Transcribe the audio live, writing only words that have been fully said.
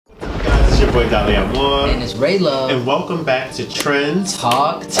boy Dali Amor. And it's Ray Love. And welcome back to Trends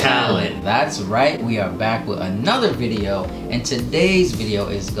Talk Talent. That's right, we are back with another video. And today's video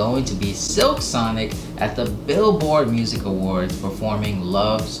is going to be Silk Sonic at the Billboard Music Awards performing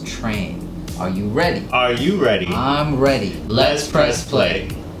Love's Train. Are you ready? Are you ready? I'm ready. Let's press play.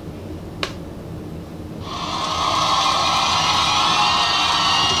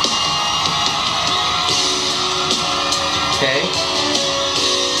 Okay.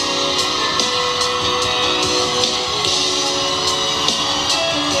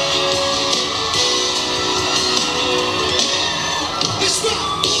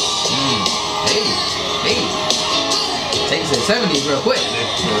 Hey. Takes the 70s real quick.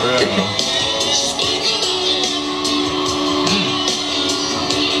 For real.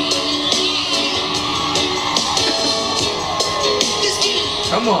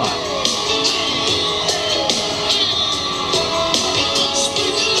 Come on.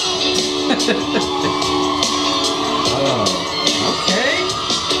 Oh, okay.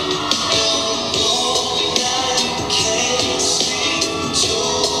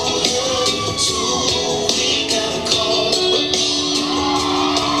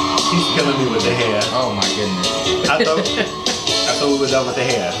 He's killing me with the hair. Oh my goodness. I thought we were done with the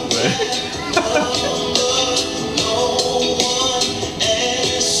hair.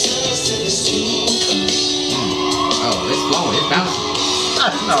 Oh, it's flowing, it's bouncing.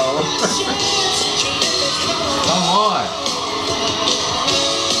 No. Come on.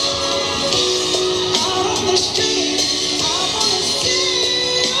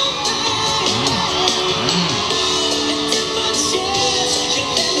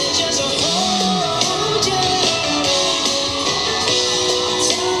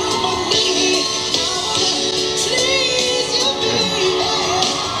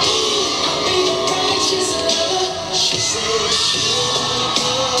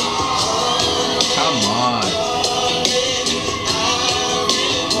 Come on.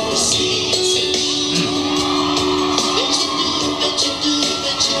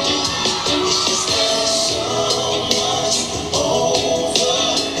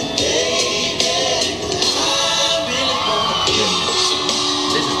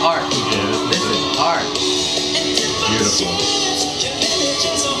 This is art. Yeah, This is art. beautiful.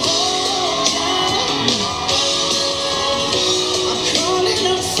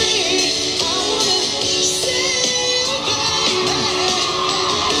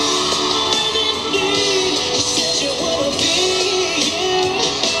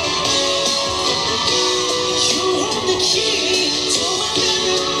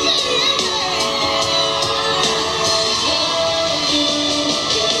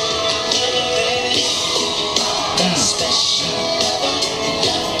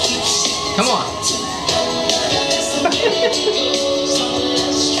 Come on.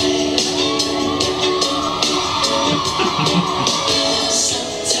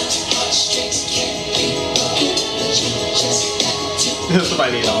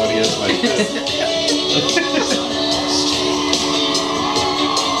 Somebody in the audience like this.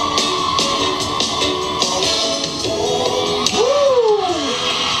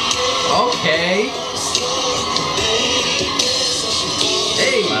 Okay.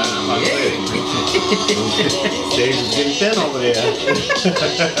 Hey. Dave's is getting thin over there.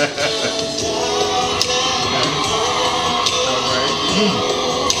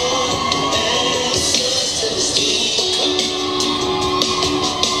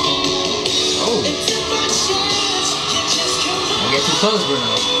 Oh. Don't get too close,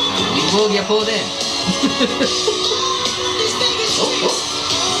 Bruno. We will get pulled in.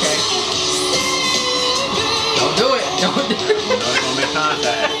 Okay. Don't do it. Don't do it. No, it's gonna make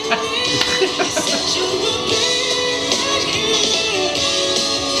contact.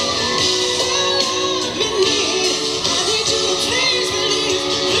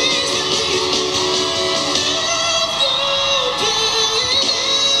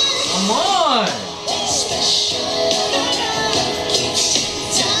 Come on.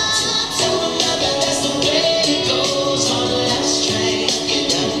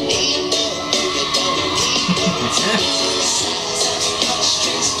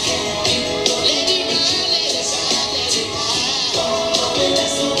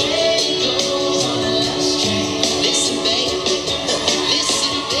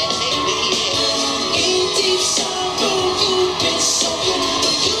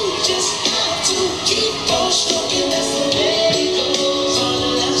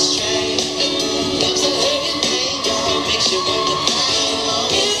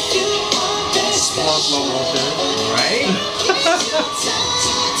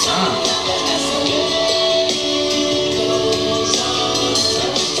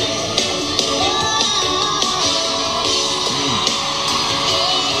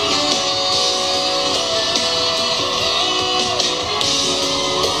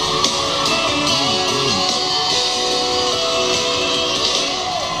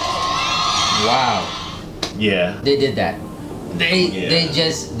 Wow. Yeah. They did that. They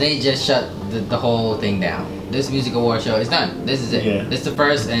just shut the whole thing down. This music award show is done. This is it. Yeah. This is the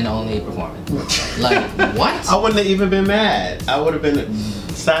first and only performance. Like, what? I wouldn't have even been mad. I would have been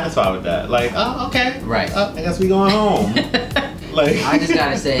satisfied with that. Like, oh, okay. Right. I guess we going home. Like, I just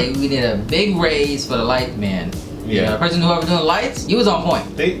gotta say, we need a big raise for the light man. Yeah. You know, the person whoever doing lights, you was on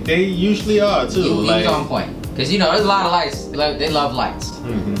point. They usually are too. You like, was on point. Cause you know, there's a lot of lights. Like, they love lights,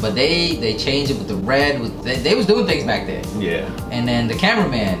 but they changed it with the red. They was doing things back there. Yeah. And then the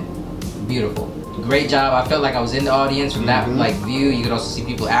cameraman, beautiful, great job. I felt like I was in the audience from that like view. You could also see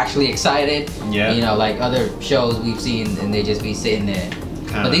people actually excited. Yeah. You know, like other shows we've seen, and they just be sitting there.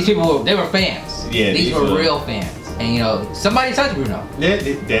 But these people they were fans. Yeah. These were real fans. And you know, somebody touched Bruno. Yeah,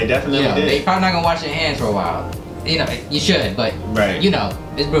 they definitely You know, did. they probably not gonna wash their hands for a while. You know, you should, but Right. you know,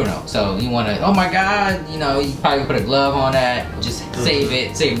 it's Bruno. So you wanna, oh my God, you know, you probably put a glove on that, just save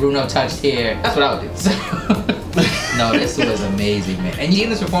it, say Bruno touched here. That's what I would do. So, no, this was amazing, man. And you get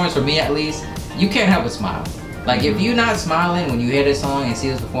this performance, for me at least, you can't help but smile. Like if you're not smiling when you hear this song and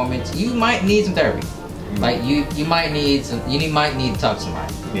see this performance, you might need some therapy. Like you might need to talk to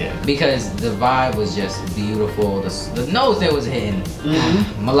somebody. Yeah. Because the vibe was just beautiful. The notes that was hitting,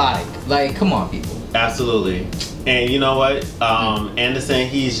 melodic. Like, come on, people. Absolutely. And you know what? Anderson,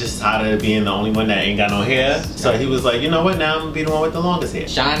 he's just tired of being the only one that ain't got no hair. So he was like, you know what? Now I'm gonna be the one with the longest hair.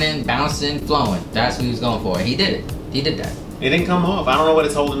 Shining, bouncing, flowing. That's what he was going for. And he did it. He did that. It didn't come off. I don't know what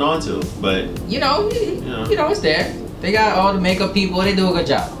it's holding on to, but You know, it's there. They got all the makeup people. They do a good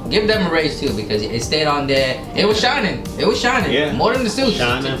job. Give them a raise too, because it stayed on there. It was shining. It was shining. Yeah. More than the suits.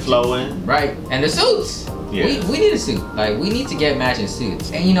 Shining, flowing. Right. And the suits. Yeah. We need a suit. Like, we need to get matching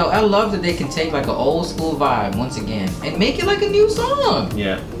suits. And you know, I love that they can take like an old school vibe once again and make it like a new song.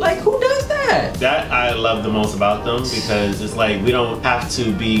 Yeah. Like, who does that? That I love the most about them, because it's like we don't have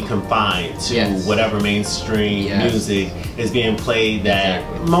to be confined to whatever mainstream music is being played that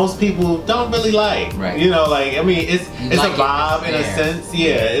most people don't really like. Right. You know, like, I mean, it's like a vibe in a fair. sense.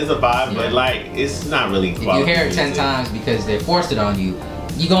 Yeah, it's a vibe, but like, it's not really If you quality hear it 10 music. times because they forced it on you,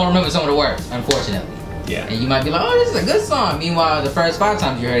 you're gonna remember some of the words, unfortunately. Yeah. And you might be like, oh, this is a good song. Meanwhile, the first 5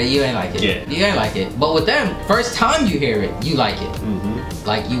 times you heard it, you ain't like it. Yeah. You ain't like it. But with them, first time you hear it, you like it.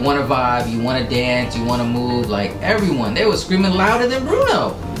 Like, you want to vibe, you want to dance, you want to move. Like, everyone, they were screaming louder than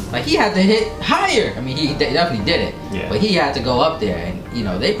Bruno. Like, he had to hit higher. I mean, he definitely did it. Yeah. But he had to go up there. And, you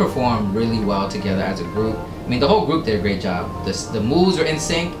know, they performed really well together as a group. I mean, the whole group did a great job. The moves were in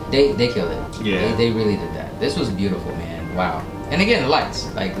sync. They killed it. Yeah. They really did that. This was beautiful, man. Wow. And again, the lights.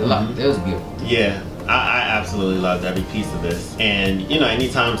 Like, the light. It was beautiful. Yeah. I absolutely loved every piece of this. And, you know,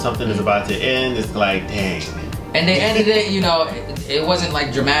 anytime something is about to end, it's like, dang. And they ended it, you know, it wasn't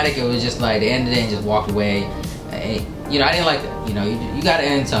like dramatic. It was just like, they ended it and just walked away. You know, I didn't like that. You know, you gotta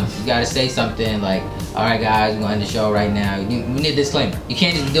end something. You gotta say something like, all right, guys, we're gonna end the show right now. We need a disclaimer. You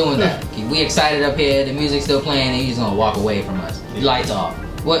can't just be doing that. We excited up here, the music's still playing, and you're just gonna walk away from us. Lights off.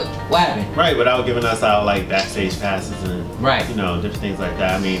 What happened? Right, without giving us our like backstage passes and Right. you know, different things like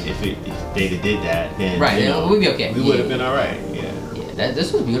that. I mean, if they did that, then Right, you know, we'd be okay. We would have been all right. Yeah. Yeah,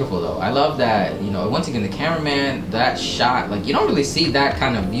 this was beautiful though. I love that. You know, once again, the cameraman, that shot, like you don't really see that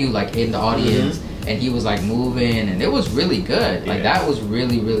kind of view like in the audience. And he was like moving, and it was really good. Like that was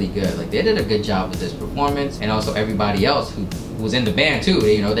really, really good. Like they did a good job with this performance, and also everybody else who was in the band too.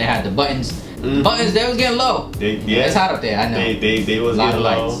 You know, they had the buttons. Buttons, they was getting low. It's hot up there. I know. They was lot getting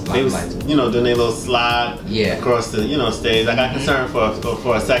of low. lights, They was, you know, doing their little slide across the stage. I got concerned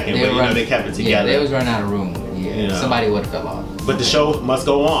for a second, but you know, they kept it together. Yeah, they was running out of room. Yeah, you know. Somebody would have fell off. But the show must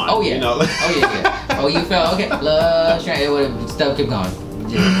go on. Oh yeah. You know? Oh yeah. Oh, you fell. Okay. Love Train. It would have still kept going.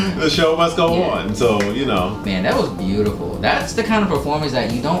 The show must go on, so you know. Man, that was beautiful. That's the kind of performance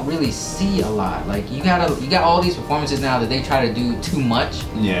that you don't really see a lot. Like you got all these performances now that they try to do too much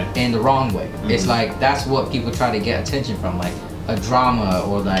in the wrong way. It's like that's what people try to get attention from, like a drama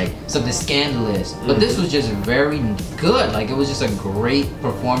or like something scandalous. But this was just very good. Like it was just a great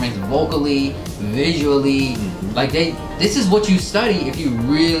performance, vocally, visually. Like this is what you study if you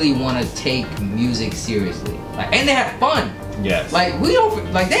really want to take music seriously. Like, and they have fun. Yes. Like we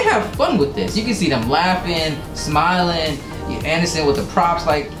don't like they have fun with this. You can see them laughing, smiling. Anderson with the props,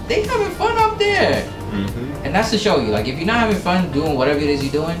 like they having fun up there. And that's to show you, like if you're not having fun doing whatever it is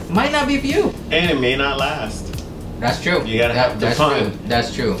you're doing, it might not be for you. And it may not last. That's true. You gotta have the fun. True.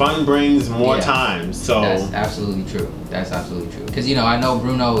 That's true. Fun brings more time. So that's absolutely true. That's absolutely true. Because you know, I know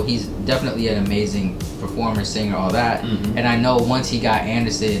Bruno. He's definitely an amazing performer, singer, all that. And I know once he got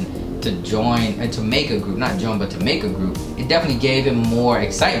Anderson to join and to make a group, not join, but to make a group, it definitely gave him more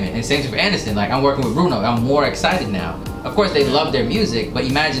excitement. And same for Anderson. Like I'm working with Bruno, I'm more excited now. of course they love their music, but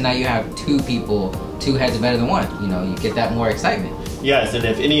imagine now you have two people, two heads are better than one. You know, you get that more excitement. Yes, and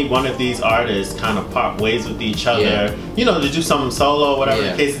if any one of these artists kind of part ways with each other, you know, to do something solo, whatever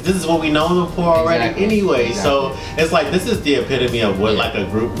the case, this is what we know them for already anyway. So it's like, this is the epitome of what like a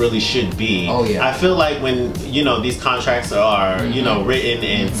group really should be. Oh yeah. I feel like when, you know, these contracts are, you know, written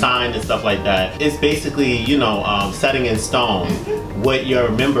and signed and stuff like that, it's basically, you know, setting in stone what your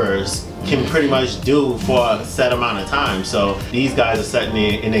members can pretty much do for a set amount of time. So these guys are setting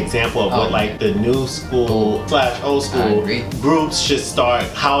an example of what like the new school / old school groups should start,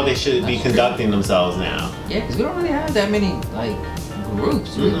 how they should be conducting themselves now. Yeah, because we don't really have that many like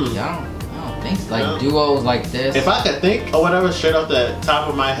groups really. I don't think like duos like this. If I could think or whatever straight off the top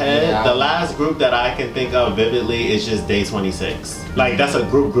of my head, the last group that I can think of vividly is just Day 26. Like that's a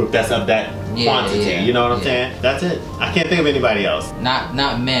group that's of that quantity. You know what I'm saying? That's it. I can't think of anybody else. Not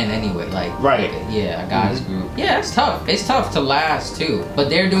men anyway. Like a guys group. Yeah, it's tough. It's tough to last too. But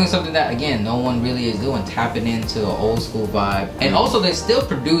they're doing something that again no one really is doing, tapping into an old school vibe. And also they still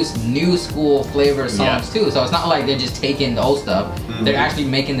produce new school flavor songs too. So it's not like they're just taking the old stuff. They're actually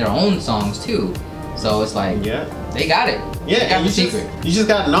making their own songs too. So it's like they got it. Yeah, they got the secret. You just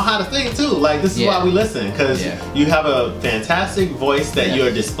gotta know how to sing too. Like this is why we listen, because you have a fantastic voice that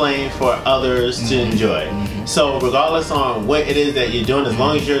you're displaying for others to enjoy. So regardless on what it is that you're doing, as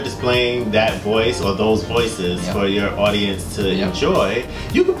long as you're displaying that voice or those voices for your audience to enjoy,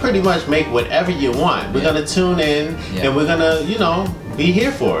 you can pretty much make whatever you want. We're gonna tune in and we're gonna, you know, be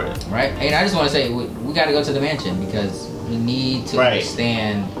here for it. Right. And I just want to say we got to go to the mansion because we need to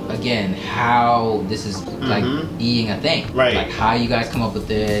understand again how this is like being a thing. Like how you guys come up with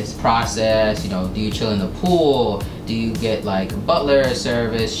this process. You know, do you chill in the pool? Do you get like butler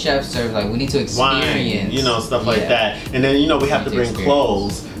service, chef service? Like we need to experience, wine, you know, stuff like that. And then, you know, we have to bring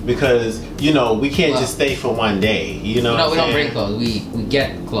clothes because, you know, we can't just stay for one day. You know, no, we don't bring clothes. We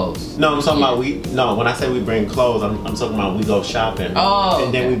get clothes. No, I'm talking about no. When I say we bring clothes, I'm talking about we go shopping. Oh,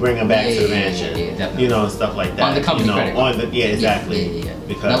 and then we bring them back to the mansion. You know, and stuff like that. On the company credit card. Exactly.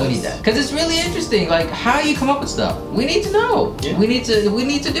 Because no, we need that because it's really interesting. Like how you come up with stuff. We need to know. We need to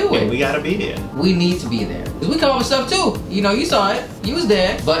do it. We gotta be there. We need to be there. Cause we come up with stuff too. You know, you saw it. You was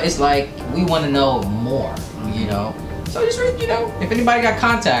there. But it's like we want to know more. You know. So just you know, if anybody got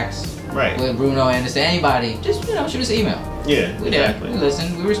contacts with Bruno and just anybody, just you know, shoot us an email. Yeah, we there. We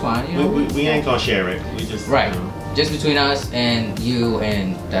listen. We respond. You know, we ain't gonna share it. We just you know. Just between us and you,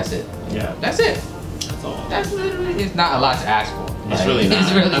 and that's it. Yeah, that's it. That's all. That's literally. It's not a lot to ask for. It's really not.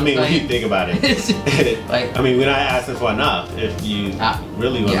 It's really, I mean, when you think about it, like I mean, we're not asking for enough. If you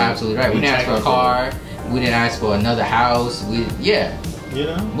really want, you're absolutely right. We didn't ask for a car. We didn't ask for another house. You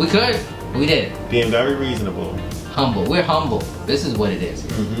know, we could. We didn't. Being very reasonable. Humble. We're humble. This is what it is.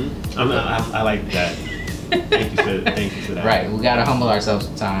 I like that. Thank you for that. Right. We gotta humble ourselves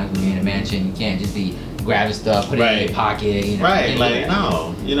sometimes when you're in a mansion. You can't just be grabbing stuff, putting it in your pocket. You know, like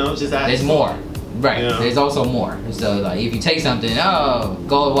no. You know, just ask. There's more. Right. You know? There's also more. So like, if you take something,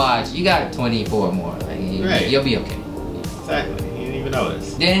 gold watch, you got 24 more. Like, you'll be okay. Exactly. You didn't even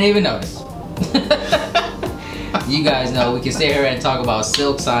notice. Didn't even notice. You guys know we can sit here and talk about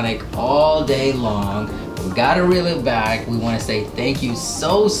Silk Sonic all day long. We gotta reel it back. We want to say thank you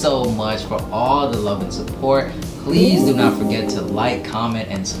so much for all the love and support. Please do not forget to like, comment,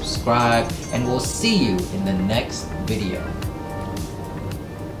 and subscribe. And we'll see you in the next video.